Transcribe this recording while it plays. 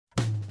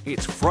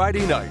It's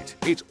Friday night,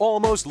 it's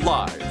almost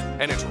live,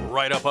 and it's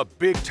right up a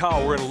big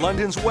tower in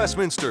London's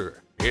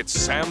Westminster. It's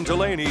Sam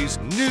Delaney's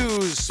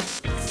News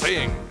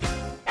Thing.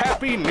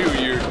 Happy New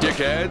Year,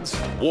 dickheads!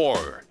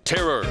 War,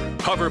 terror,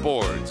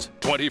 hoverboards.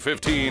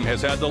 2015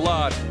 has had the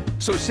lot.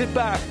 So sit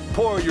back,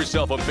 pour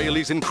yourself a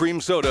Baileys and cream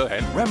soda,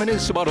 and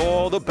reminisce about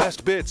all the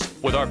best bits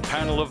with our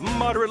panel of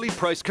moderately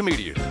priced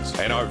comedians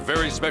and our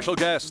very special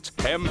guests,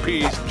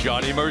 MPs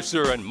Johnny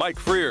Mercer and Mike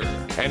Freer,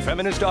 and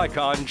feminist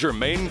icon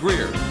Germaine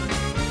Greer.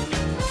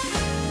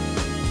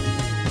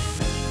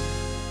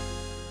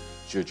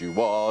 Should you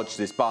watch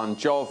this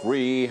bunch of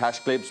rehash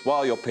clips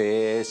while you're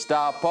pissed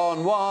up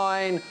on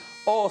wine?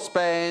 Or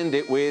spend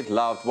it with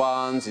loved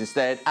ones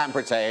instead and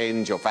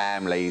pretend your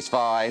family's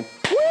fine?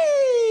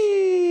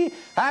 Whee!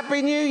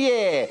 Happy New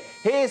Year!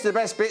 Here's the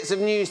best bits of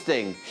News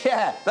Thing.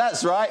 Yeah,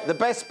 that's right, the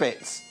best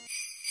bits.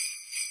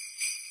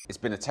 It's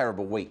been a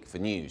terrible week for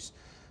news,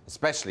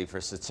 especially for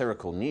a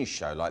satirical news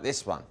show like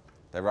this one.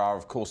 There are,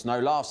 of course, no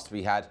laughs to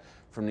be had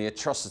from the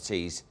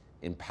atrocities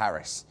in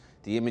Paris.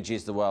 The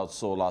images the world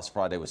saw last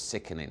Friday were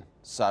sickening.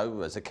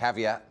 So, as a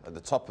caveat at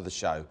the top of the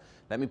show,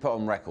 let me put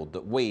on record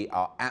that we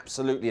are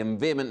absolutely and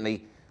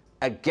vehemently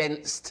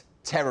against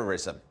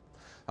terrorism.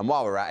 And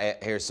while we're at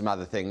it, here's some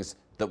other things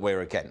that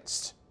we're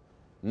against.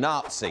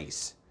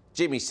 Nazis,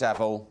 Jimmy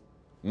Savile,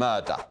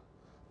 murder.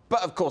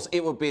 But of course,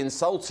 it would be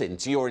insulting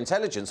to your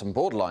intelligence and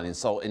borderline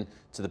insulting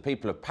to the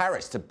people of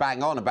Paris to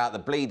bang on about the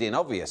bleeding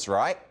obvious,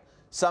 right?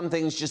 Some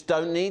things just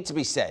don't need to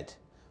be said.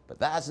 But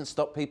that hasn't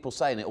stopped people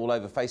saying it all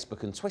over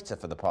Facebook and Twitter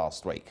for the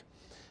past week.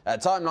 At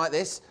a time like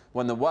this,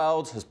 when the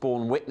world has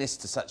borne witness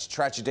to such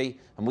tragedy,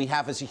 and we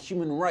have as a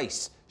human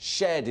race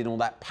shared in all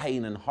that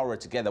pain and horror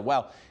together,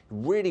 well, it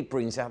really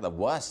brings out the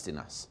worst in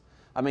us.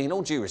 I mean,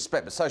 all due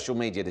respect, but social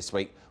media this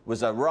week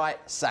was a right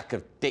sack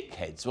of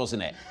dickheads,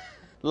 wasn't it?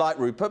 Like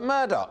Rupert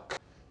Murdoch.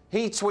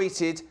 He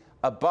tweeted,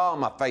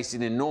 Obama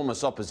facing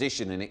enormous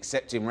opposition in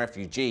accepting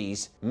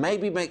refugees,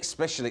 maybe make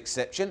special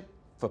exception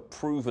for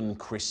proven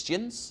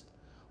Christians.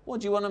 What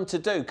do you want them to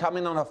do? Come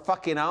in on a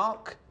fucking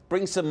ark?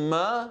 Bring some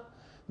myrrh?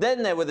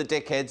 Then there were the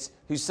dickheads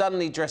who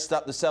suddenly dressed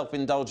up the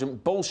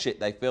self-indulgent bullshit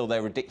they fill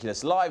their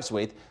ridiculous lives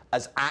with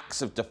as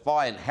acts of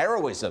defiant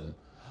heroism.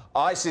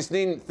 ISIS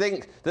needn't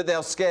think that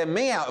they'll scare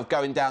me out of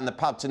going down the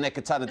pub to nick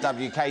a ton of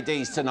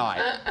WKDs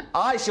tonight.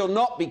 I shall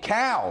not be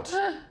cowed.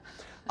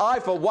 I,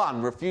 for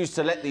one, refuse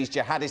to let these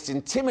jihadists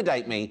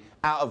intimidate me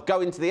out of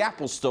going to the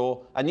Apple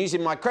store and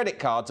using my credit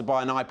card to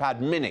buy an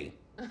iPad mini.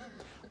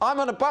 I'm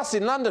on a bus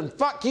in London.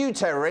 Fuck you,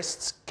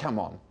 terrorists. Come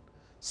on.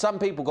 Some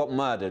people got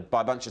murdered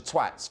by a bunch of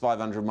twats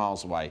 500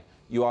 miles away.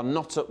 You are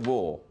not at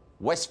war.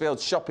 Westfield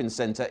Shopping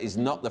Centre is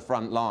not the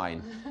front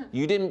line.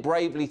 You didn't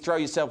bravely throw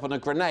yourself on a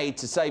grenade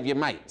to save your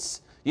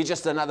mates. You're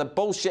just another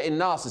bullshitting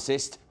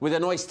narcissist with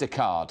an Oyster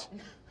card.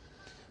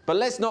 But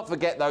let's not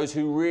forget those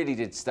who really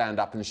did stand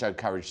up and show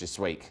courage this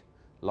week,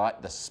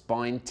 like the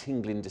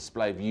spine-tingling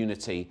display of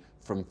unity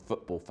from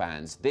football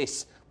fans.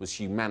 This was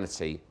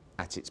humanity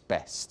at its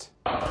best.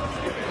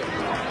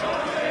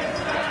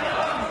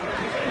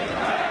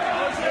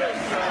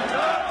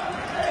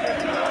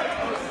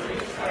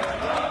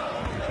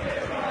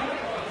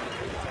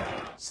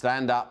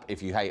 Stand up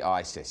if you hate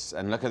ISIS.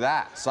 And look at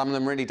that. Some of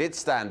them really did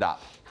stand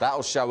up.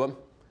 That'll show them.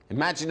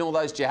 Imagine all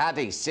those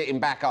jihadis sitting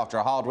back after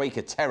a hard week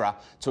of terror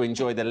to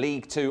enjoy the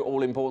League Two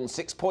all-important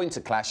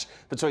six-pointer clash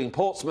between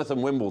Portsmouth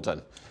and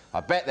Wimbledon. I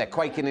bet they're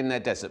quaking in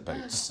their desert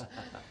boots.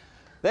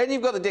 Then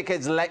you've got the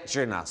dickheads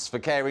lecturing us for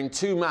caring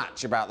too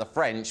much about the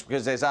French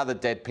because there's other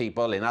dead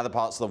people in other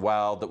parts of the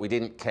world that we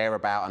didn't care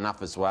about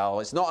enough as well.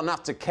 It's not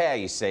enough to care,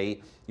 you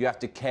see. You have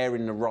to care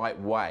in the right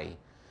way.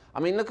 I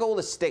mean, look at all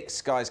the sticks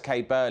Sky's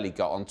Kay Burley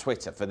got on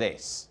Twitter for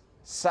this.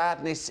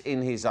 Sadness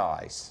in his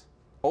eyes.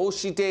 All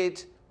she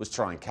did was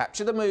try and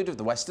capture the mood of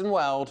the Western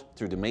world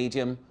through the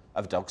medium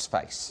of dog's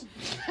face.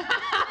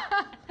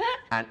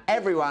 And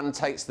everyone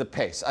takes the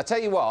piss. I tell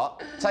you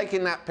what,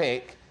 taking that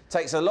pic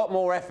takes a lot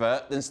more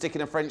effort than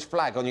sticking a French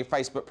flag on your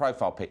Facebook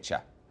profile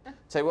picture.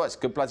 Tell you what, it's a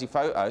good bloody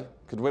photo.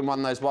 Could win one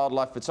of those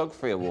wildlife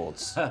photography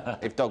awards,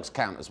 if dogs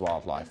count as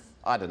wildlife.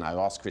 I don't know,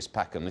 ask Chris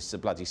Packham, this is a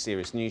bloody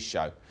serious news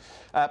show.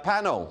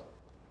 Panel,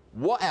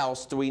 what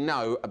else do we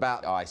know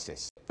about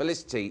ISIS?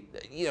 Felicity,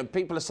 you know,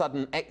 people are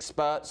sudden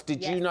experts.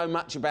 Did you know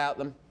much about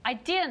them? I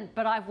didn't,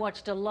 but I've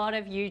watched a lot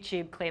of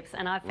YouTube clips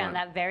and I found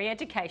that very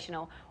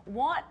educational.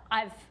 What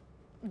I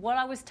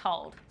was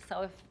told,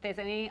 so if there's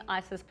any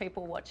ISIS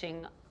people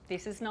watching,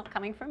 this is not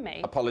coming from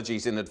me.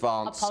 Apologies in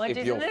advance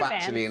if you're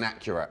factually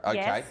inaccurate. Okay.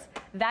 Yes,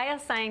 they are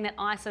saying that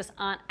ISIS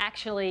aren't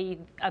actually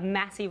a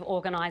massive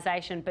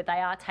organisation, but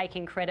they are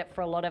taking credit for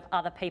a lot of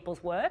other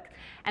people's work.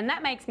 And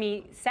that makes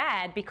me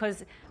sad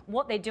because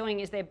what they're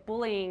doing is they're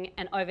bullying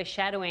and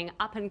overshadowing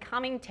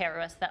up-and-coming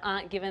terrorists that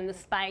aren't given the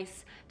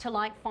space to,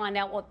 like, find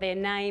out what their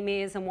name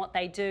is and what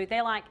they do.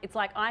 They're like, it's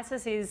like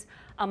ISIS is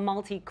a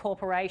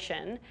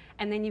multi-corporation,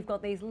 and then you've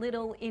got these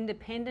little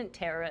independent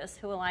terrorists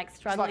who are like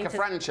struggling. It's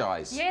like a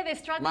franchise. Yeah, they're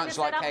struggling to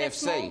set up their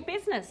small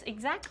business.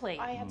 Exactly.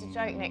 I had to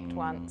joke nicked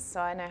once,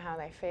 so I know how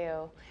they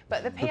feel.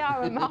 But the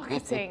PR and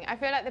marketing, I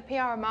feel like the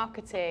PR and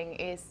marketing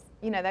is,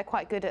 you know, they're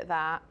quite good at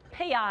that.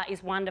 PR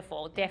is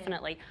wonderful,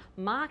 definitely.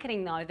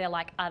 Marketing, though, they're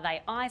like, are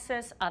they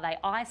ISIS? Are they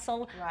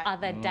ISIL? Right. Are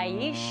they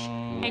Daesh?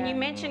 And you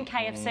mentioned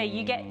KFC.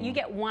 You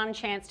get one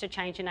chance to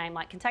change your name.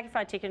 Like Kentucky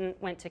Fried Chicken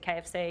went to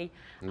KFC.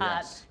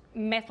 Yes.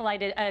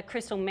 Methylated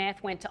crystal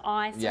meth went to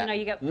ICE. Yeah. You know,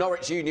 you get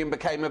Norwich Union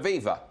became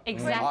Aviva.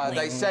 Exactly.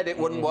 They said it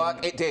wouldn't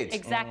work. It did.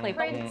 exactly.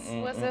 Prince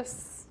was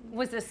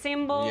Was a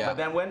symbol. Yeah. But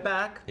then went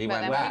back. He But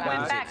went then back.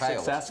 went back.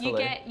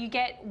 Successfully. You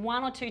get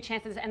one or two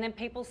chances, and then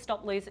people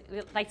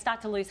they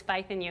start to lose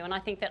faith in you, and I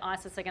think that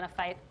ISIS are going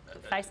to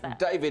face that.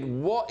 David,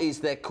 what is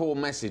their core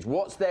message?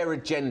 What's their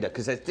agenda?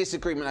 Because there's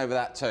disagreement over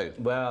that too.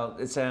 Well,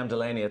 Sam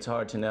Delaney, it's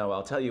hard to know.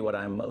 I'll tell you what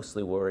I'm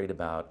mostly worried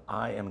about.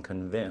 I am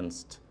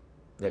convinced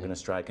they're going to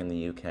strike in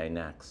the UK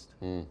next.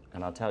 And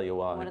I'll tell you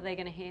why. What are they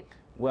going to hit?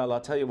 Well,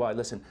 I'll tell you why.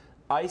 Listen,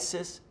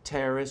 ISIS,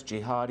 terrorists,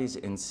 jihadis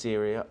in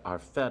Syria are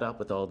fed up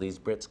with all these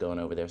Brits going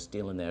over there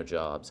stealing their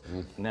jobs.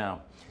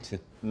 Now,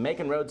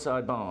 making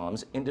roadside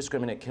bombs,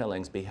 indiscriminate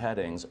killings,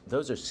 beheadings,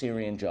 those are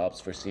Syrian jobs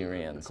for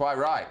Syrians. Quite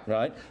right.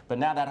 Right? But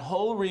now that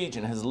whole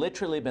region has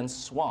literally been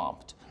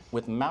swamped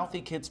with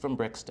mouthy kids from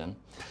Brixton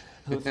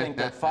who think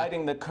that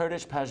fighting the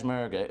Kurdish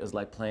Peshmerga is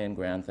like playing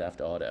Grand Theft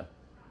Auto.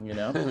 You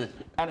know?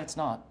 And it's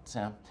not,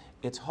 Sam.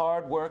 It's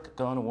hard work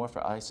going to war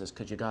for ISIS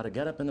because you got to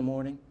get up in the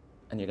morning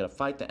and you got to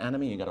fight the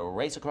enemy, you got to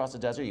race across the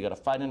desert, you got to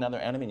fight another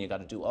enemy, and you got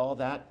to do all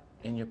that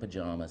in your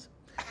pajamas.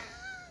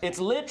 It's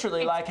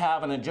literally like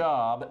having a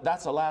job.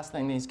 That's the last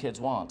thing these kids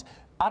want.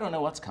 I don't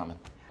know what's coming.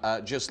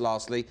 Just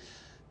lastly,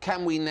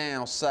 can we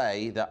now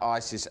say that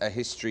ISIS are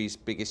history's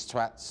biggest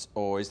twats,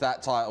 or is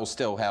that title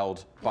still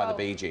held by the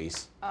Bee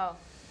Gees? Oh.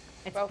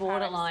 It's Both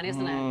borderline,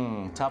 isn't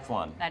it? Tough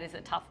one. That is a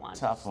tough one.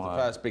 Tough one.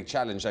 First big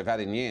challenge they've had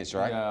in years,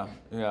 right?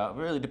 Yeah. It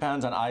really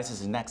depends on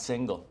ISIS's next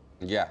single.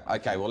 Yeah,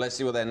 OK, well, let's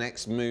see what their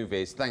next move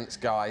is. Thanks,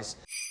 guys.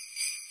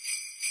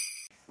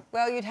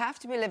 Well, you'd have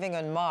to be living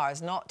on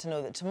Mars not to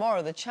know that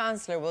tomorrow the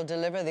Chancellor will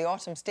deliver the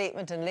autumn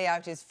statement and lay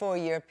out his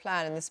 4-year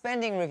plan in the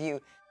spending review.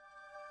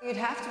 You'd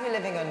have to be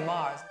living on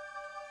Mars.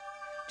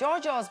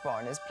 George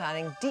Osborne is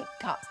planning deep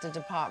cuts to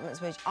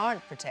departments which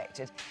aren't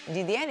protected.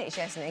 Indeed, the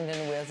NHS in England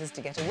and Wales is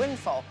to get a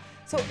windfall.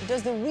 So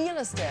does the real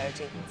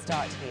austerity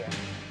start here?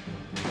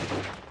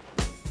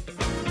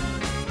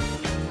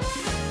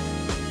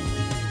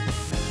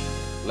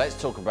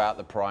 Let's talk about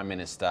the Prime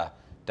Minister,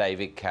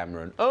 David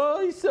Cameron.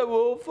 Oh, he's so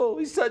awful.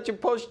 He's such a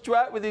posh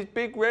twat with his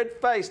big red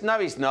face. No,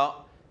 he's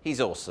not.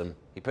 He's awesome.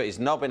 He put his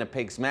knob in a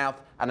pig's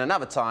mouth, and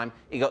another time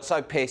he got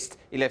so pissed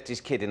he left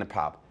his kid in a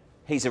pub.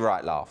 He's a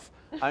right laugh.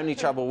 Only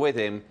trouble with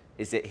him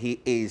is that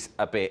he is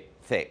a bit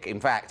thick. In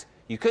fact,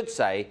 you could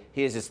say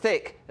he is as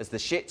thick as the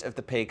shit of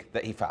the pig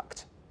that he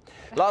fucked.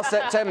 Last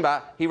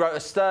September, he wrote a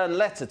stern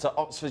letter to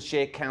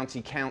Oxfordshire County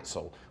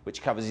Council,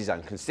 which covers his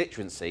own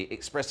constituency,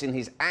 expressing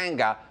his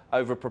anger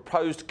over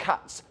proposed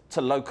cuts to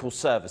local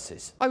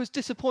services. I was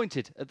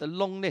disappointed at the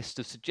long list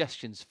of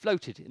suggestions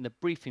floated in the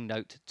briefing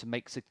note to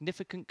make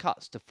significant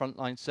cuts to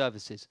frontline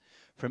services,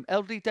 from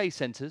elderly day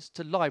centres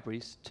to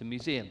libraries to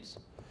museums.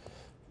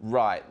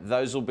 Right,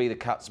 those will be the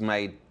cuts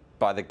made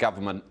by the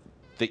government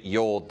that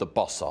you're the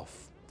boss of.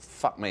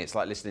 Fuck me, it's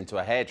like listening to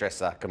a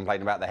hairdresser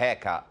complain about the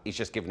haircut he's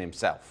just given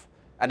himself.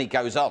 And he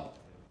goes on.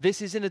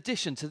 This is in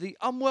addition to the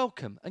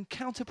unwelcome and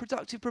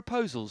counterproductive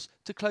proposals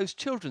to close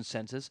children's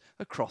centres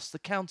across the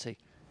county.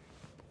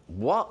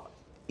 What?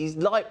 He's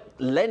like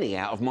Lenny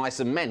out of Mice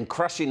and Men,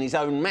 crushing his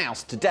own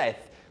mouse to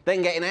death,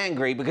 then getting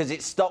angry because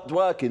it stopped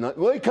working. Like,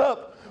 wake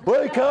up!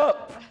 Wake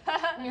up!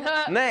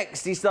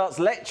 Next, he starts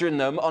lecturing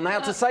them on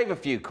how to save a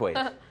few quid.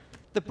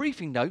 The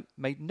briefing note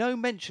made no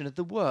mention of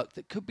the work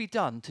that could be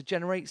done to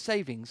generate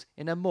savings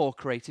in a more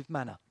creative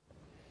manner.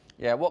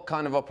 Yeah, what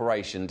kind of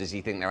operation does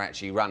he think they're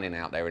actually running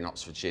out there in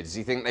Oxfordshire? Does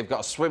he think they've got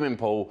a swimming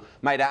pool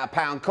made out of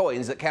pound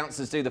coins that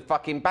councillors do the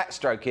fucking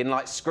backstroking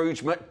like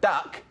Scrooge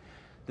McDuck?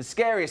 The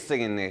scariest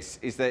thing in this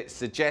is that it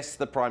suggests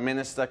the Prime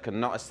Minister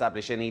cannot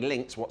establish any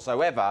links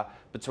whatsoever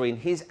between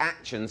his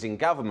actions in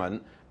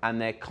government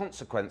and their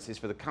consequences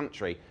for the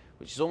country,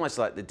 which is almost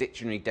like the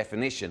dictionary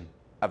definition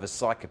of a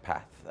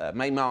psychopath.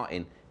 May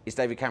Martin, is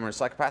David Cameron a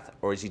psychopath,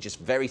 or is he just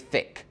very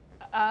thick?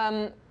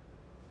 I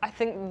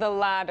think the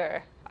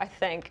latter. I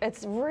think.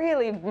 It's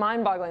really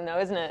mind-boggling, though,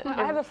 isn't it?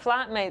 I have a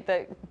flatmate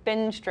that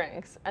binge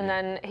drinks, and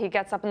then he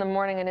gets up in the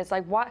morning and it's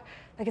like, what?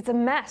 Like, it's a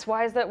mess.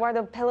 Why are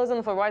there pillows on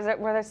the floor? Why are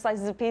there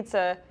slices of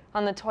pizza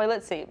on the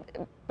toilet seat?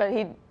 But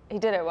he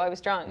did it while he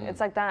was drunk.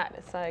 It's like that.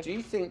 It's like. Do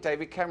you think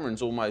David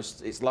Cameron's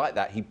almost, it's like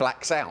that, he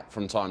blacks out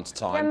from time to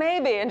time? Yeah,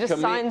 maybe, and just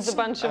signs a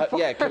bunch of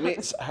forms. Yeah,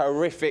 commits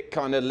horrific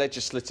kind of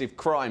legislative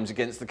crimes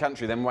against the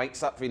country, then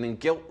wakes up feeling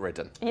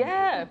guilt-ridden.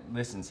 Yeah.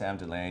 Listen, Sam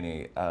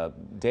Delaney,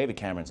 David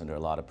Cameron's under a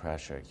lot of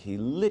pressure. He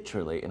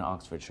literally, in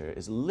Oxfordshire,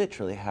 is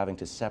literally having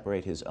to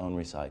separate his own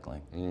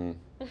recycling.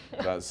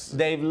 That's...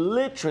 They've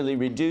literally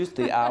reduced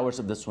the hours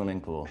of the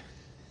swimming pool.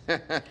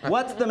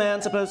 What's the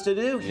man supposed to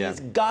do? Yeah.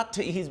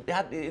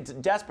 It's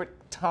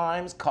desperate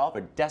times call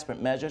for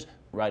desperate measures.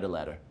 Write a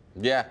letter.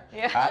 Yeah,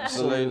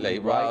 absolutely.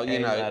 Well, you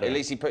know, letter. at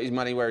least he put his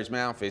money where his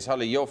mouth is.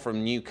 Holly, you're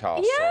from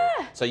Newcastle.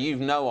 Yeah. So you've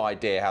no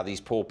idea how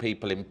these poor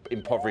people in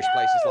impoverished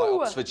places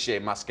like Oxfordshire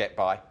must get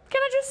by. Can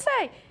I just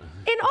say,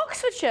 in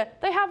Oxfordshire,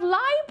 they have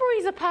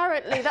libraries,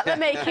 apparently, that they're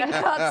making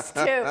cuts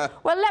to.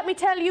 Well, let me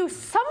tell you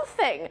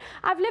something.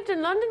 I've lived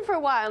in London for a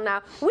while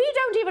now. We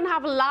don't even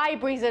have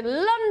libraries in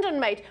London,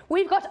 mate.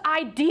 We've got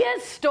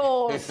idea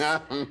stores. Yeah.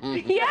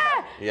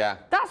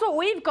 That's what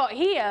we've got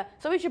here,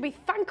 so we should be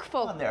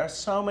thankful. And there are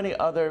so many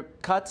other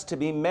cuts to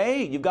be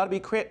made. You've got to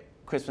be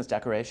Christmas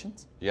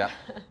decorations. Yeah.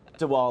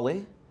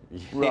 Diwali.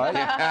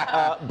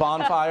 Right?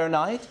 Bonfire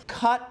night.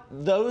 Cut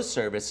those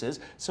services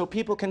so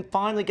people can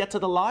finally get to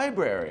the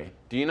library.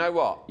 Do you know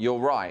what? You're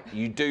right.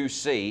 You do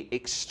see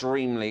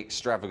extremely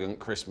extravagant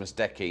Christmas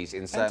deckies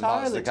in certain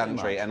parts of the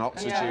country, and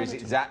Oxfordshire is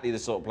exactly the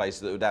sort of place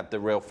that would have the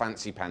real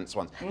fancy pants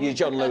ones. Your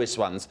John Lewis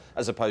ones,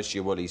 as opposed to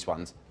your Woolies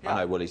ones. I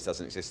know Woolies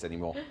doesn't exist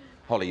anymore.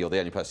 Holly, you're the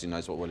only person who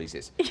knows what Woolies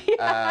is. What,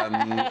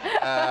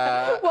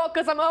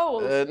 because I'm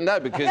old? No,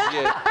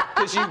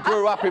 because you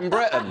grew up in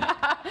Britain.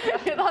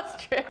 Yeah,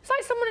 that's true. It's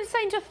like someone is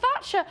saying to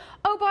Thatcher,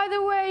 oh, by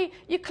the way,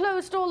 you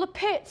closed all the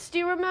pits, do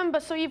you remember?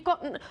 So you've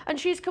gotten... And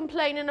she's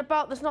complaining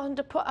about there's nothing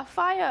to put a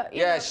fire.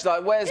 Yeah, she's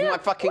like, where's my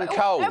fucking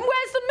coal? And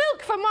where's the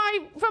milk from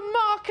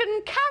Mark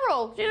and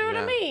Carol? Do you know what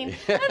I mean?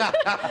 And,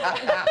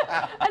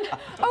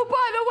 oh,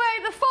 by the way,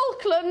 the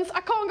Falklands,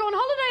 I can't go on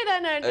holiday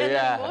there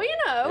anymore, you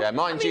know. Yeah,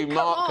 mind you,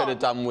 Mark could have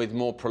done with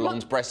more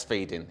prolonged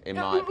breastfeeding, in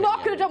my opinion.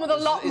 Mark could have done with a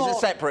lot more. It's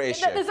a separate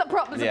issue. There's a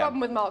problem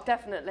with Mark,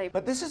 definitely.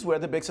 But this is where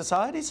the big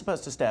society's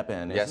supposed to step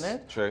in, isn't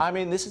it? True. I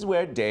mean, this is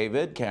where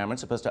David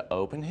Cameron's supposed to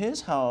open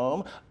his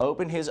home,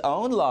 open his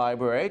own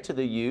library to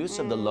the use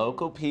of the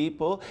local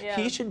people. Yeah.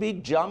 He should be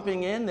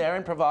jumping in there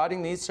and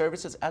providing these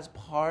services as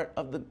part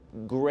of the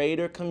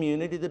greater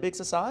community, the big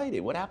society.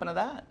 What happened to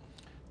that?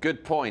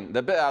 Good point.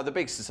 The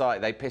big society,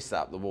 they pissed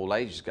that up the wall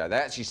ages ago. They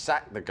actually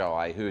sacked the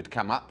guy who had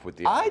come up with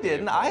the idea. I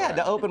didn't. I had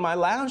to open my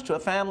lounge to a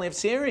family of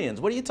Syrians.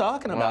 What are you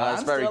talking about? Well,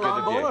 that's very good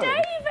of you.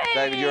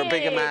 David, you're a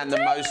bigger man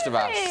than most of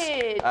us.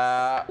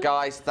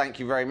 Guys, thank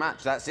you very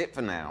much. That's it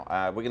for now.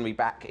 We're going to be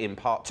back in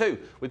part 2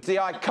 with the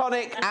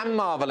iconic and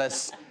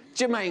marvellous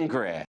Germaine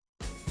Greer.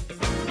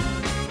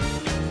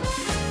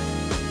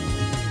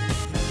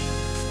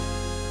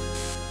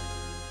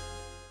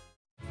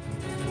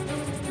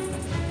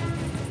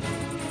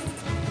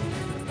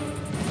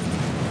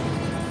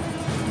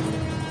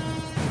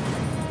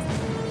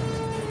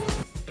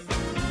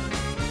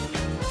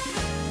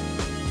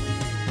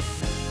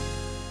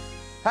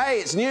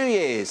 Hey, it's New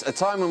Year's, a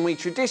time when we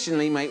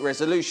traditionally make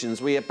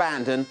resolutions we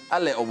abandon a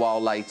little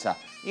while later.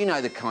 You know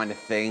the kind of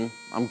thing.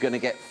 I'm going to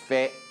get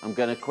fit, I'm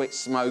going to quit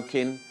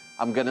smoking,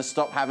 I'm going to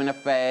stop having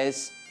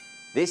affairs.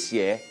 This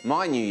year,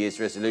 my New Year's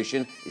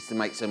resolution is to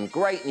make some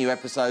great new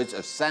episodes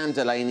of Sam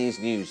Delaney's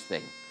News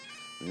Thing.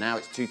 Now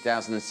it's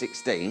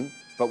 2016,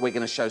 but we're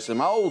going to show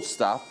some old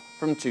stuff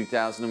from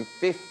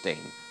 2015,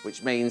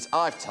 which means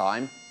I've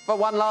time for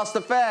one last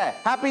affair.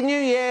 Happy New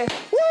Year!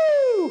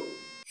 Woo!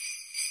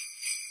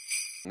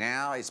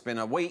 Now, it's been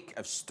a week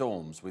of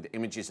storms with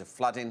images of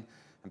flooding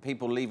and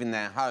people leaving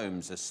their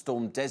homes as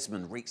Storm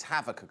Desmond wreaks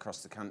havoc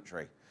across the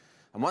country.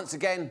 And once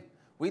again,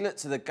 we look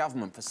to the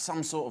government for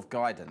some sort of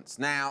guidance.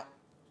 Now,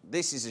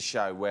 this is a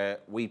show where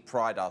we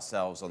pride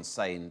ourselves on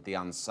saying the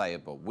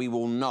unsayable. We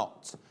will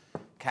not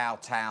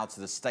kowtow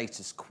to the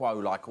status quo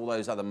like all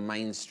those other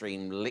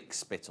mainstream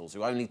lickspittles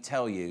who only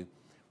tell you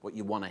what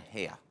you want to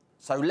hear.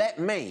 So let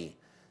me,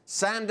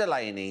 Sam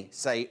Delaney,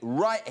 say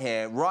right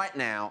here, right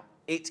now,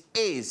 it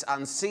is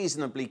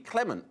unseasonably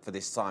clement for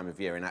this time of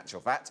year, in actual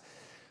fact.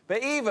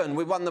 But even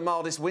with one of the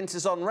mildest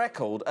winters on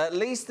record, at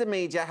least the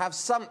media have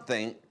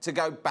something to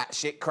go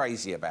batshit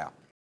crazy about.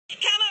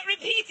 Cannot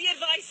repeat the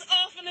advice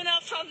often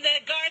enough from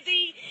the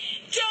Gardaí.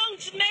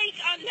 Don't make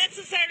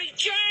unnecessary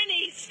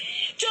journeys.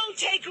 Don't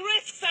take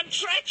risks on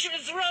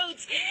treacherous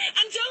roads.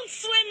 And don't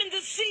swim in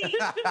the sea.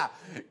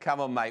 Come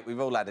on, mate,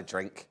 we've all had a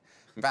drink.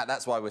 In fact,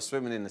 that's why we're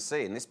swimming in the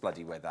sea in this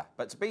bloody weather.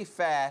 But to be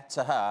fair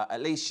to her,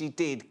 at least she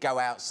did go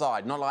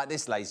outside, not like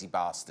this lazy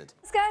bastard.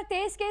 नमस्कार,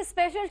 तेज के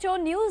special show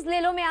news ले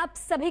लो में आप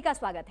सभी का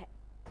स्वागत है।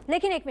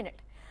 लेकिन एक मिनट,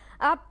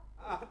 आप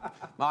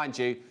Mind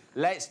you,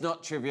 let's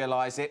not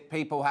trivialise it.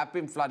 People have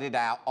been flooded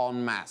out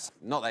en masse.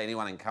 Not that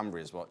anyone in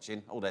Cumbria is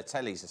watching. All their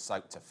tellies are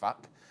soaked to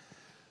fuck.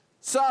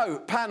 So,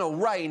 panel,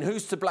 Rain,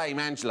 who's to blame,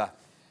 Angela?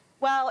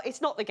 Well,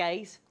 it's not the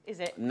gays, is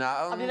it?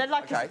 No. I mean, they'd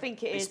like us to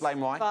think it is.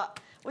 Explain why. But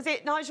was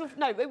it Nigel?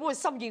 No, it was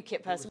some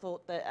UKIP person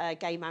thought that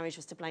gay marriage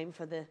was to blame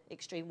for the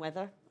extreme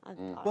weather.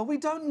 Well, we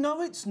don't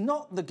know. It's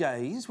not the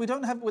gays. We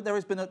don't have. There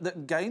has been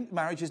gay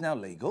marriage is now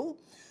legal,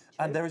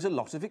 and there is a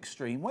lot of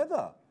extreme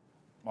weather.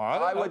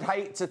 I would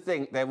hate to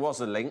think there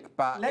was a link,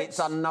 but it's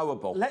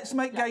unknowable. Let's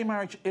make gay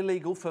marriage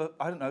illegal for,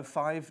 I don't know,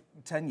 5,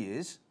 10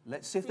 years.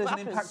 Let's see if there's an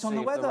impact on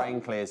the weather. See if the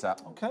rain clears up.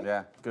 OK.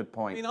 Yeah, good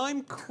point. I mean,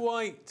 I'm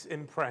quite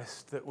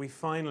impressed that we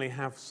finally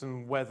have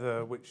some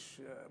weather which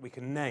we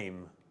can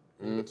name.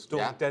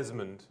 Storm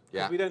Desmond.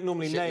 Yeah. We don't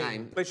normally Shit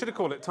name. They should have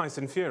called it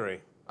Tyson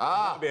Fury.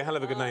 Ah. That would be a hell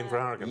of a good name for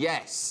a hurricane.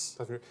 Yes.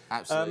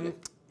 Absolutely.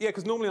 Yeah,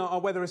 because normally our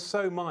weather is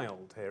so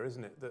mild here,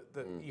 isn't it,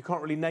 that you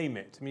can't really name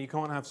it. I mean, you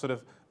can't have sort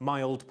of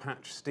mild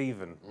patch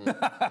Stephen. Do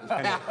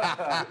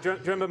you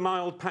remember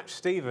mild patch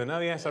Stephen? Oh,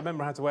 yes, I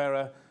remember I had to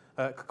wear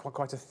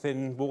quite a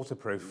thin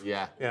waterproof.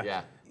 Yeah.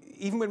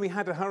 Even when we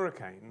had a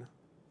hurricane,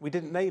 we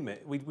didn't name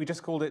it. We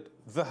just called it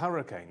the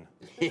hurricane.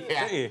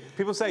 Yeah.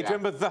 People say, do you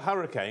remember the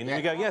hurricane? And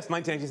we go, yes,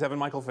 1987,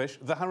 Michael Fish,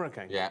 the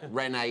hurricane. Yeah.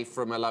 Renee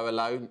from A Lower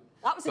Low.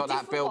 That was got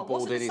that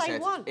billboard in his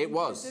head. It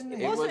was. It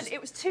wasn't. It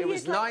was 2 years later. It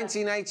was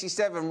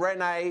 1987.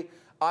 Renee,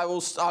 I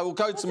will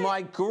go to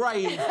my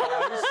grave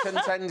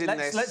contending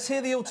this. Let's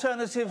hear the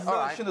alternative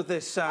version of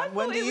this, Sam.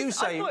 When do you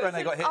say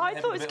Renee got hit? I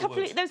thought it was a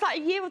couple of... There was like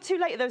a year or two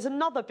later, there was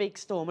another big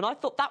storm, and I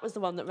thought that was the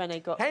one that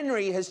Renee got.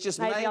 Henry has just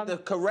made the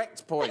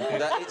correct point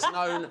that it's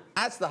known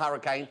as the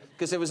hurricane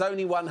because there was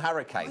only one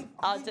hurricane.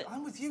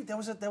 I'm with you. There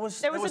was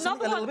another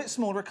something a little bit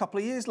smaller a couple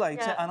of years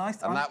later, and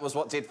that was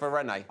what did for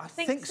Renee. I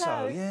think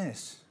so.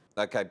 Yes.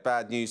 OK,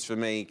 bad news for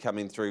me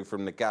coming through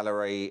from the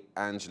gallery.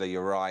 Angela,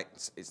 you're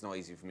right. It's not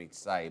easy for me to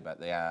say, but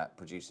the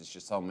producers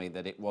just told me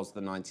that it was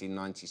the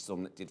 1990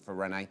 storm that did for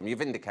Renee. You're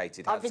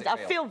vindicated. I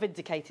feel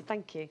vindicated,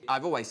 thank you.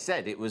 I've always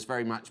said it was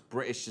very much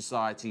British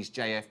society's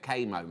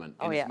JFK moment,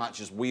 in as much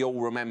as we all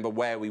remember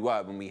where we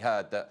were when we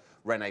heard that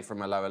Renee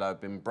from A Lower Low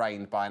had been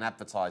brained by an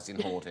advertising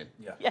hoarding.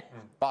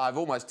 But I've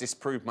almost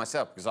disproved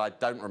myself because I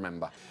don't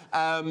remember.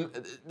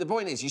 The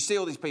point is, you see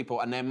all these people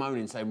and they're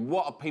moaning, saying,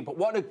 what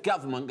are the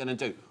government going to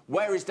do?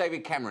 Where is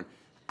David Cameron?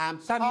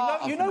 And Sam,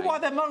 you know why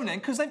they're moaning?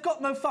 Because they've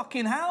got no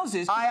fucking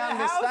houses. I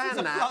understand houses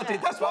are that.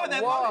 flooded. That's why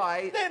they're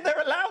moaning.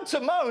 They're allowed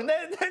to moan.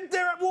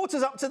 Their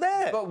water's up to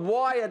there. But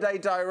why are they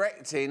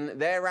directing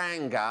their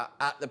anger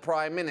at the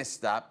Prime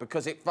Minister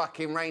because it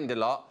fucking rained a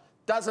lot?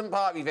 Doesn't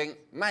part of you think,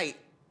 mate,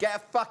 get a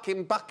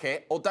fucking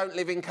bucket or don't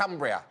live in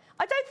Cumbria?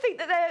 I don't think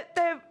that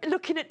they're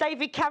looking at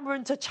David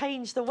Cameron to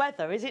change the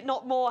weather. Is it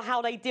not more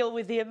how they deal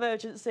with the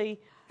emergency?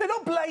 They're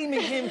not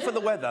blaming him for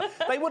the weather.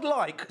 They would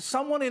like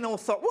someone in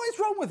authority... What is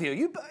wrong with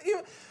you?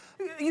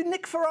 You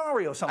Nick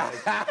Ferrari or something.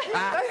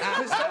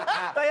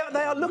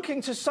 they are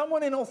looking to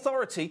someone in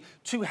authority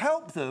to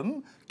help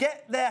them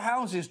get their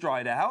houses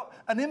dried out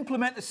and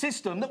implement a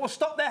system that will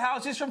stop their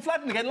houses from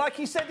flooding again, like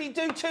he said he'd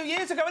do 2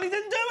 years ago, and he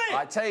didn't do it.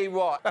 I tell you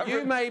what,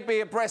 you may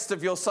be abreast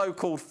of your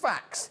so-called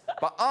facts,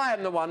 but I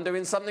am the one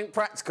doing something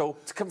practical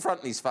to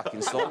confront these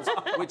fucking storms,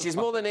 which is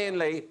more than Ian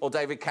Lee or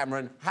David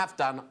Cameron have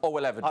done or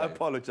will ever do. I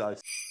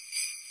apologise.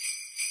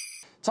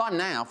 Time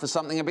now for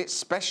something a bit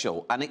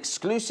special, an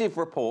exclusive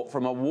report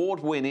from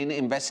award-winning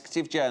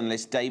investigative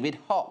journalist David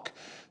Hock,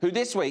 who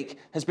this week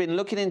has been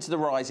looking into the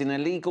rise in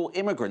illegal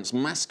immigrants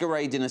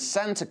masquerading as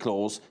Santa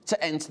Claus to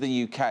enter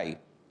the UK.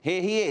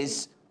 Here he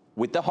is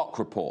with the Hock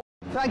report.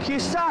 Thank you,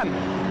 Sam.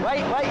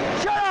 Wait,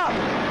 shut up!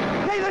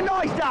 Keep the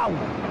noise down!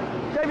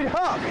 David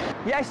Hock.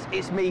 Yes,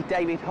 it's me,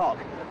 David Hock.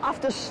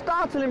 After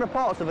startling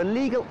reports of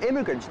illegal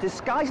immigrants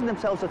disguising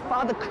themselves as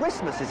Father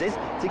Christmases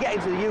to get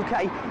into the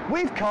UK,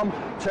 we've come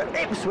to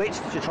Ipswich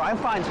to try and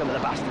find some of the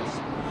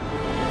bastards.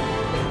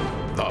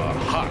 The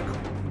Hock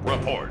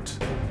Report.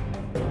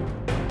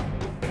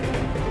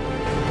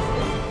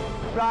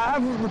 Right, I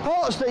have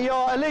reports that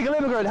you're an illegal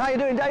immigrant. How you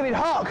doing, David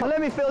Hock? Well, let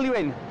me fill you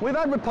in. We've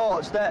had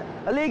reports that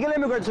illegal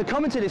immigrants are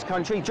coming to this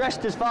country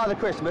dressed as Father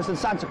Christmas and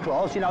Santa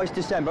Claus. You know, it's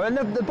December, and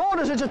the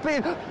borders are just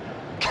being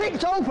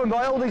kicked open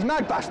by all these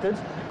mad bastards.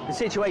 The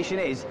situation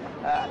is,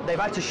 they've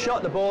had to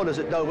shut the borders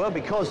at Dover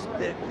because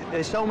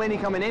there's so many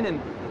coming in,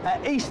 and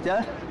at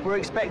Easter, we're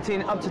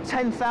expecting up to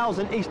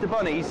 10,000 Easter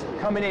bunnies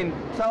coming in.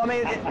 So, I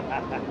mean,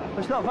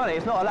 it's not funny,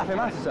 it's not a laughing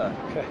matter, sir.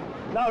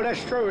 No,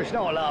 that's true, it's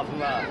not a laughing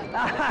matter.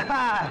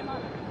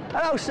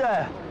 Hello,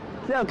 sir.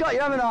 See, I've got you,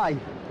 haven't I?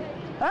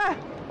 Huh?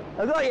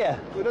 I've got you.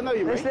 We don't know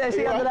you, mate. Let's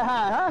see under the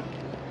hair, huh?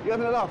 You're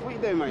having a laugh. What are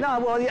you doing, mate? No,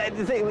 well, yeah,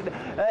 the thing,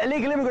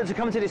 illegal immigrants are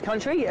coming to this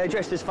country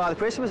dressed as Father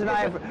Christmas, and I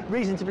have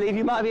reason to believe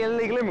you might be an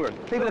illegal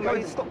immigrant. People are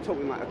coming. Stop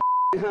talking, mate.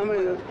 I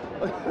mean,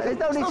 there's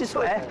no need to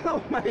swear.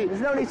 No, mate. There's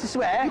no need to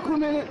swear. You call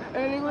me an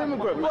illegal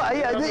immigrant, mate. Well,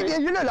 yeah,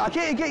 you look like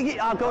it.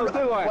 I'll go.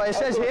 Well, it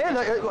says here.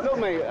 Look,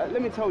 mate.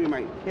 Let me tell you,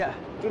 mate. Yeah.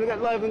 Do you want to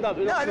get livened up?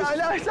 No,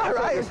 it's all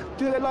right.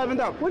 Do you want to get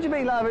livened up? What do you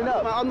mean livened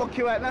up? I'll knock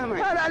you out now, mate.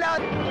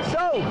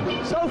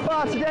 No. So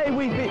far today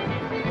we've been.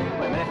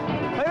 Wait a minute.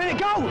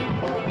 Go.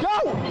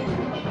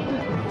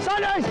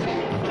 Sundays!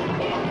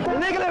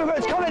 Illegal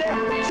immigrants coming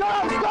in! Shut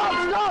up!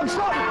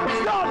 Stop!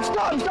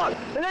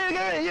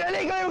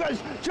 Illegal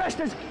immigrants dressed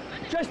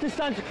as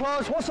Santa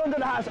Claus. What's under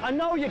the house? I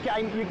know your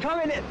game. You're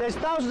coming in. There's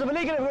thousands of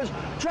illegal immigrants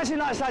dressing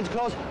like Santa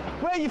Claus.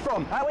 Where are you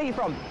from? Where are you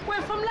from?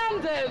 We're from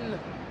London.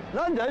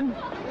 London?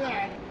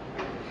 Yeah.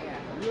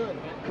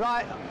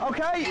 Right,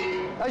 OK.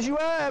 As you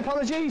were,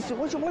 apologies.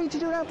 What are you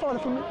doing that for?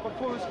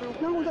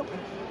 No,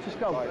 just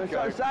go.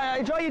 Right, so,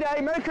 enjoy your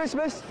day. Merry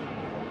Christmas.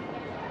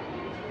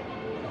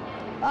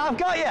 I've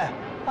got you.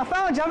 I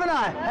found you, haven't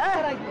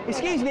I?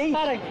 Excuse me.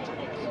 I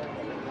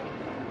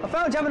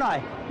found you, haven't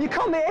I? You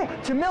come here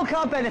to milk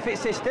our benefit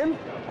system,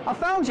 I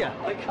found you.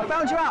 I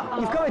found you out.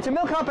 You've come into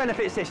milk our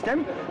benefit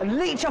system and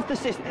leech off the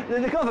system.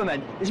 The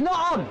government is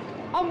not on.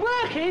 I'm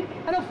working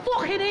and I'm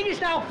fucking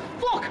English now.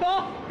 Fuck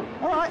off.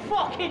 All right.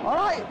 Fucking. All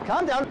right,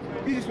 calm down.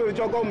 You just want to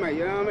jog on, mate,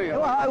 you know what I mean?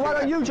 Well, why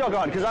don't you jog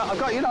on? Because I've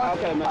got, you know...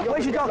 Okay, mate.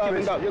 Where's your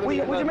documents? What do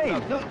you mean?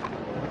 No,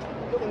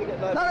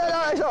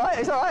 it's all right,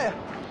 it's all right.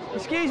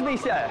 Excuse me,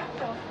 sir.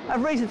 I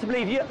have reason to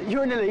believe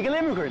you're an illegal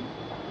immigrant.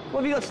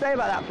 What have you got to say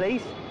about that,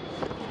 please?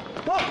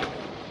 What?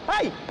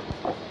 Hey!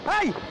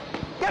 Hey!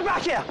 Get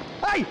back here!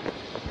 Hey!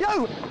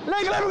 You!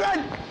 Illegal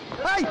immigrant!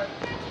 Hey!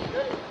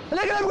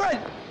 Illegal immigrant!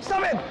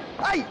 Stop him!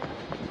 Hey!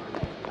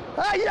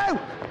 Hey, you!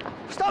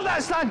 Stop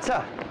that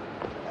Santa!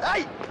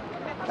 Hey!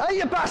 Hey,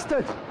 you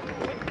bastard!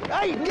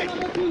 Hey!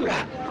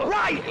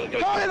 Right!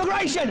 Call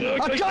immigration!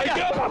 I've got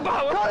you!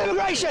 Call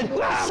immigration!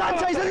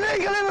 Santa's an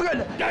illegal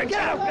immigrant! Get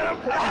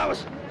out!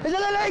 He's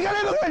an illegal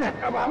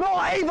immigrant!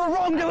 More evil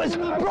wrongdoers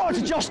brought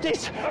to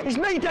justice! It's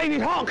me,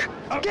 David Hawk!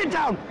 Get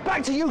down!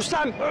 Back to you,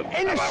 Sam!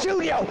 In the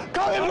studio!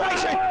 Call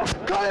immigration!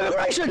 Call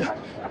immigration!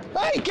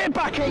 Hey, get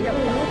back here!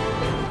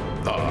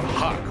 The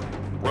Hawk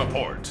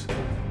Report.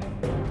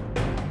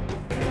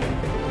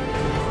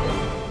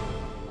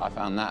 I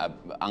found that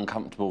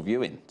uncomfortable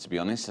viewing, to be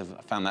honest. I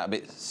found that a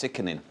bit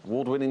sickening.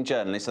 Award-winning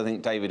journalist, I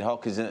think David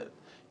Hawk is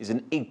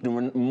an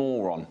ignorant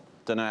moron.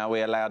 Don't know how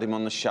we allowed him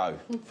on the show,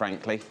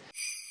 frankly.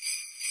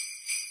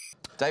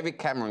 David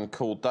Cameron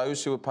called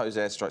those who oppose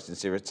airstrikes in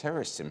Syria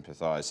terrorist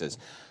sympathisers.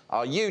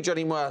 Are you,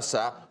 Johnny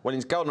Mercer, when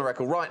he's going on the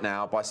record right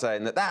now by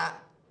saying that that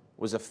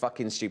was a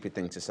fucking stupid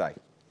thing to say?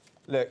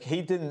 Look,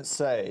 he didn't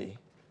say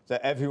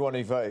that everyone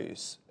who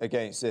votes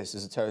against this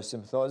is a terrorist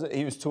sympathiser.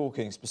 He was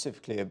talking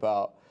specifically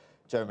about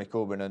Jeremy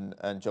Corbyn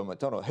and John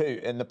McDonnell, who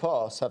in the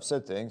past have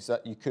said things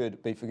that you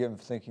could be forgiven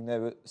for thinking they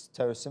were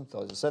terrorist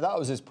sympathisers. So that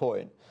was his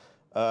point.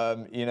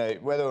 You know,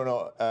 whether or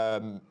not,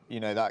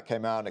 you know, that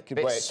came out, it could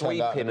bit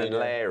sweeping and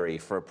Larry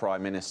for a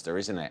Prime Minister,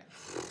 isn't it?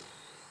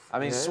 I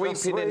mean,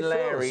 sweeping and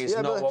Larry is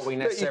not what we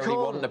necessarily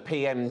want the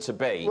PM to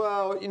be.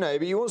 Well, you know,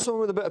 but you want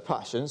someone with a bit of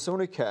passion, someone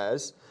who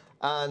cares,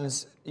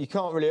 and you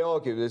can't really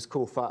argue with his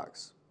core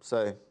facts.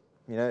 So,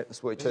 you know,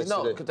 that's what he chose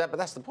to do. But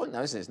that's the point,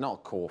 though, isn't it? It's not a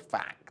core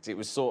fact. It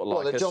was sort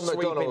of like a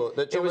sweeping...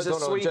 It was a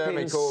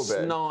sweeping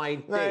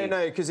snide dig.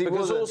 No, because he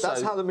wasn't. Also,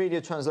 that's how the media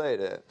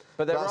translated it.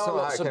 But there are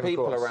lots of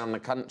people around the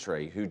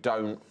country who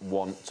don't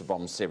want to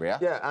bomb Syria.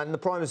 Yeah, and the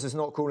Prime Minister's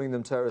not calling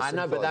them terrorists. I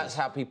know, but that's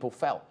how people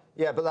felt.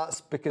 Yeah, but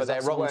that's because... But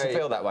they're wrong to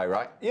feel that way,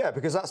 right? Yeah,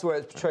 because that's the way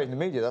it's portrayed in the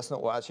media. That's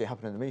not what actually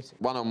happened in the meeting.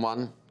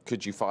 One-on-one,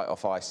 could you fight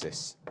off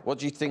ISIS? What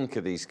do you think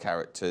of these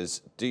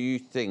characters? Do you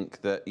think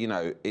that, you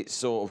know, it's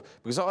sort of...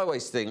 Because I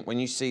always think when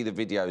you see the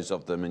videos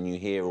of them and you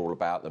hear all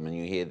about them and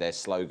you hear their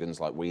slogans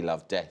like, we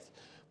love death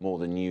more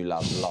than you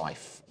love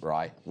life,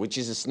 right? Which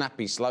is a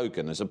snappy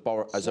slogan. As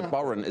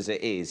abhorrent as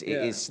it is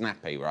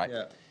snappy, right?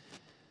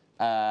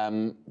 Yeah.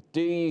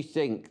 Do you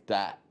think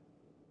that,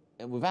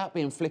 without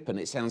being flippant,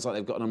 it sounds like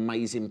they've got an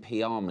amazing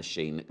PR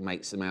machine that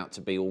makes them out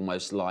to be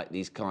almost like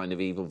these kind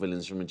of evil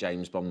villains from a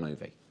James Bond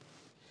movie?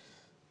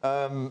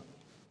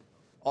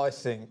 I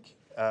think,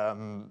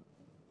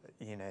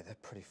 you know, they're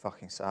pretty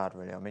fucking sad,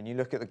 really. I mean, you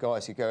look at the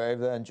guys who go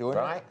over there and join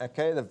it,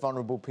 OK? They're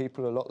vulnerable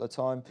people a lot of the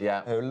time.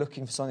 Yeah. Who are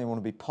looking for something, want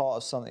to be part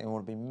of something,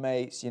 want to be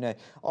mates, you know.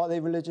 Are they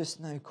religious?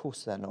 No, of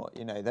course they're not.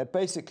 You know, they're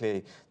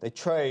basically, they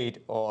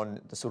trade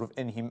on the sort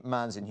of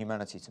man's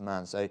inhumanity to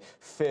man. So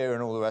fear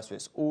and all the rest of it.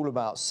 It's all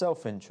about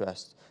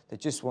self-interest. They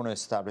just want to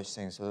establish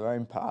things for their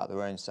own power,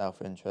 their own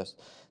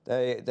self-interest.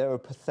 They're a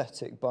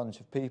pathetic bunch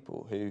of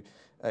people who...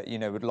 you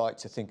know, would like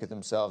to think of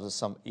themselves as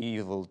some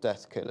evil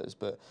death killers,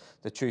 but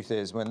the truth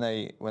is, when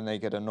they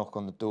get a knock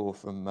on the door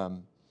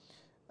from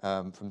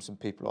some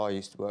people I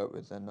used to work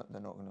with, they're not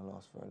going to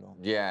last very long.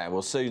 Yeah,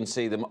 we'll soon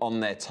see them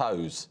on their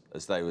toes,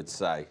 as they would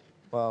say.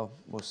 Well,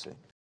 we'll see.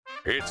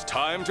 It's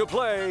time to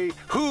play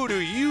Who Do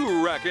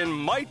You Reckon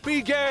Might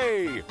Be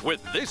Gay?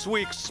 With this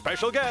week's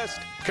special guest,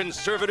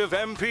 Conservative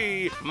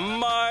MP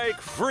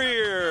Mike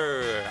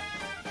Freer.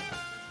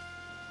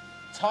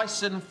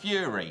 Tyson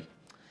Fury.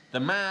 The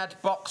mad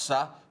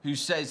boxer who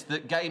says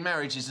that gay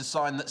marriage is a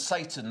sign that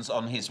Satan's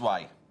on his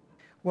way.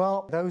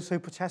 Well, those who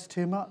protest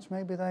too much,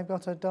 maybe they've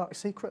got a dark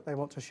secret they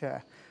want to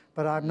share.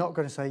 But I'm not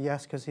going to say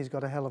yes, because he's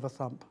got a hell of a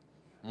thump.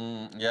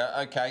 Yeah,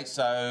 OK,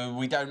 so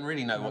we don't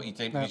really know what you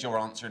think because you're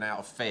answering out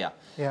of fear.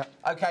 Yeah.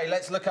 OK,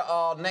 let's look at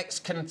our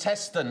next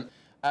contestant,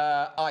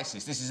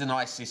 ISIS. This is an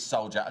ISIS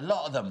soldier. A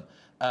lot of them.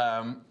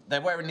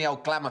 They're wearing the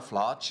old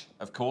glamouflage,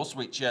 of course,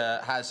 which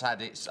has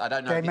had its... I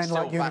don't know if it's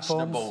still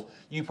fashionable. Uniforms.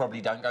 You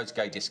probably don't go to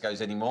gay discos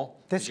anymore.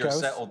 Discos? You're a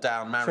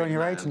settled-down married Showing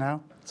your man. age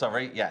now.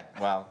 Sorry, yeah,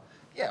 well...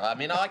 Yeah, I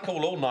mean, I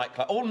call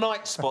all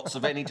night spots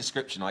of any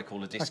description I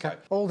call a disco. Okay.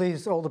 All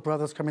the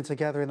brothers coming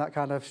together in that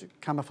kind of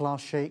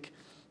camouflage chic.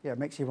 Yeah, it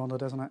makes you wonder,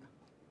 doesn't it?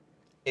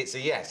 It's a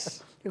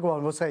yes. Go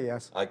on, we'll say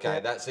yes.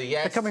 OK, that's a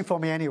yes. They're coming for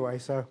me anyway,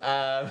 so...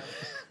 and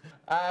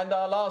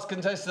our last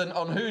contestant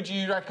on Who Do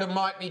You Reckon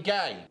Might Be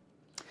Gay?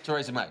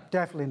 Theresa May.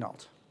 Definitely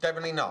not.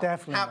 Definitely not?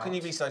 Definitely How not. can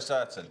you be so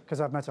certain?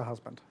 Because I've met her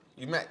husband.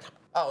 You met...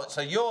 Oh,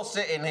 so you're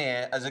sitting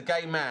here as a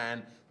gay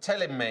man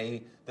telling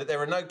me that there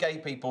are no gay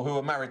people who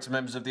are married to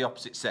members of the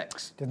opposite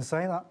sex. Didn't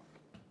say that.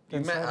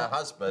 You met her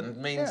husband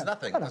means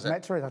nothing, does it? I've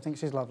met her. I think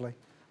she's lovely,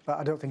 but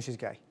I don't think she's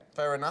gay.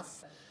 Fair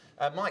enough.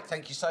 Mike,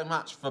 thank you so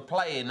much for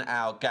playing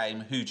our game,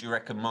 Who Do You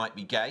Reckon Might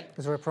Be Gay?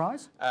 Is there a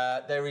prize?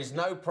 There is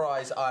no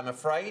prize, I'm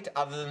afraid,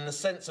 other than the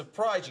sense of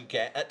pride you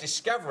get at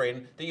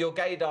discovering that your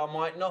gaydar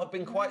might not have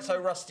been quite so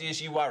rusty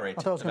as you worried.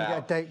 I thought I was going to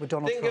get a date with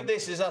Donald Trump. Think of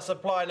this as us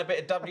applying a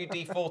bit of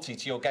WD-40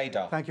 to your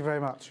gaydar. Thank you very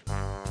much.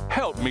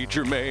 Help me,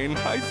 Germaine.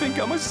 I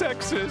think I'm a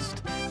sexist.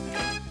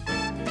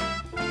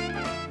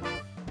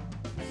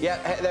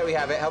 Yeah, there we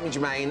have it. Help me,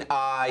 Germaine.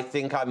 I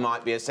think I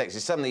might be a sexist.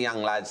 Some of the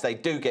young lads, they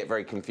do get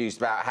very confused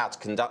about how to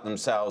conduct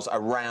themselves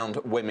around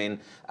women.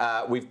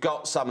 We've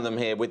got some of them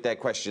here with their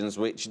questions,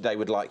 which they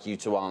would like you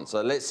to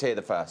answer. Let's hear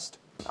the first.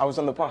 I was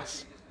on the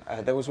bus.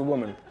 There was a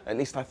woman, at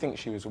least I think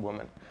she was a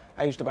woman,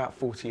 aged about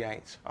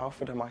 48. I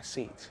offered her my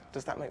seat.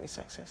 Does that make me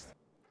sexist?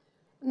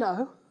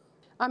 No.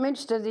 I'm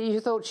interested that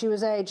you thought she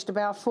was aged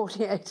about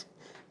 48.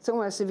 It's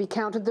almost as if he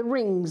counted the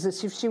rings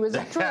as if she was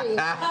a tree.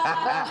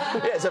 Yeah,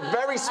 it's a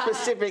very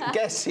specific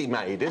guess he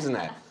made, isn't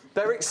it?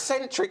 They're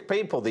eccentric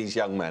people, these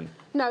young men.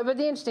 No, but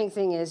the interesting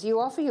thing is you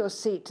offer your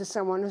seat to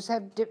someone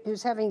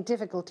who's having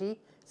difficulty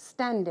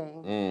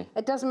standing.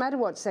 It doesn't matter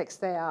what sex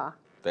they are.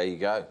 There you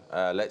go.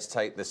 Let's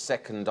take the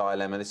second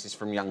dilemma. This is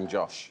from young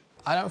Josh.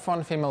 I don't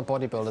find female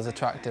bodybuilders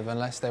attractive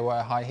unless they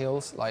wear high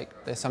heels,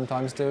 like they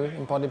sometimes do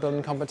in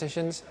bodybuilding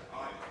competitions.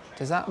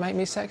 Does that make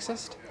me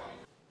sexist?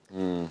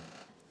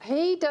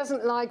 He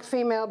doesn't like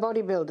female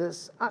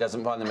bodybuilders.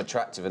 Doesn't find them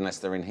attractive unless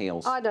they're in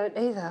heels. I don't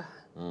either.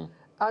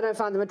 I don't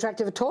find them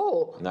attractive at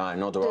all. No,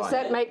 nor do I. Does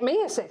that make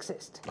me a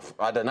sexist?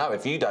 I don't know.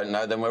 If you don't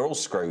know, then we're all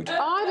screwed.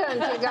 I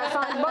don't think I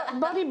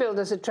find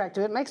bodybuilders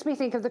attractive. It makes me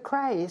think of the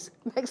craze.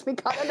 It makes me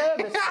kind of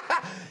nervous.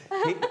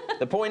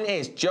 The point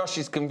is, Josh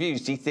is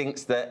confused. He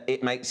thinks that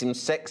it makes him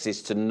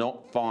sexist to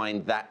not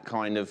find that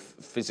kind of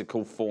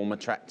physical form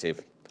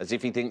attractive. As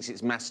if he thinks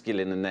it's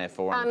masculine and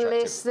therefore unattractive.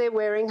 Unless they're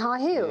wearing high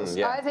heels.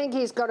 Yeah. I think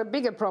he's got a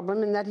bigger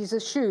problem in that he's a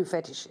shoe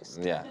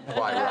fetishist. Yeah,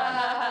 quite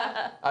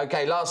right.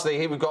 OK, lastly,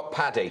 here we've got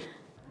Paddy.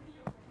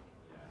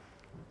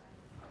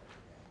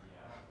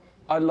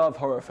 I love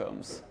horror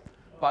films,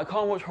 but I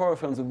can't watch horror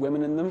films with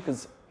women in them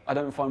because I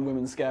don't find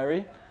women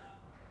scary.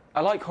 I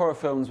like horror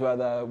films where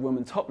there are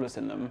women topless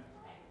in them,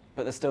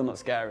 but they're still not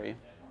scary.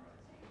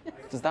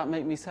 Does that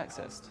make me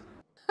sexist?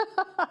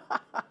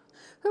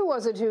 Who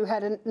was it who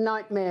had a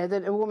nightmare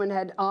that a woman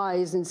had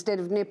eyes instead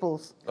of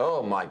nipples?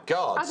 Oh, my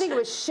God. I think it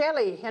was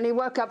Shelley, and he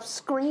woke up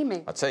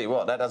screaming. I tell you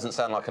what, that doesn't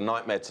sound like a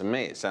nightmare to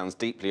me. It sounds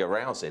deeply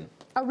arousing.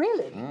 Oh,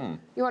 really?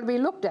 You want to be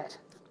looked at?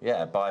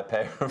 Yeah, by a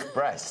pair of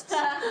breasts.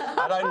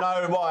 I don't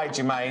know why,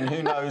 Germaine.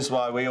 Who knows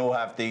why we all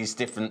have these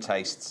different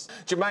tastes.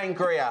 Germaine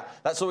Greer,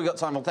 that's all we've got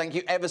time for. Thank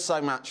you ever so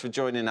much for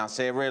joining us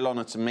here. Real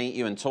honour to meet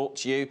you and talk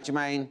to you.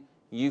 Germaine,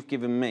 you've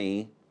given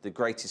me the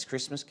greatest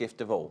Christmas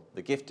gift of all,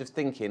 the gift of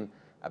thinking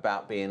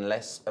about being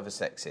less of a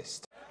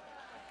sexist.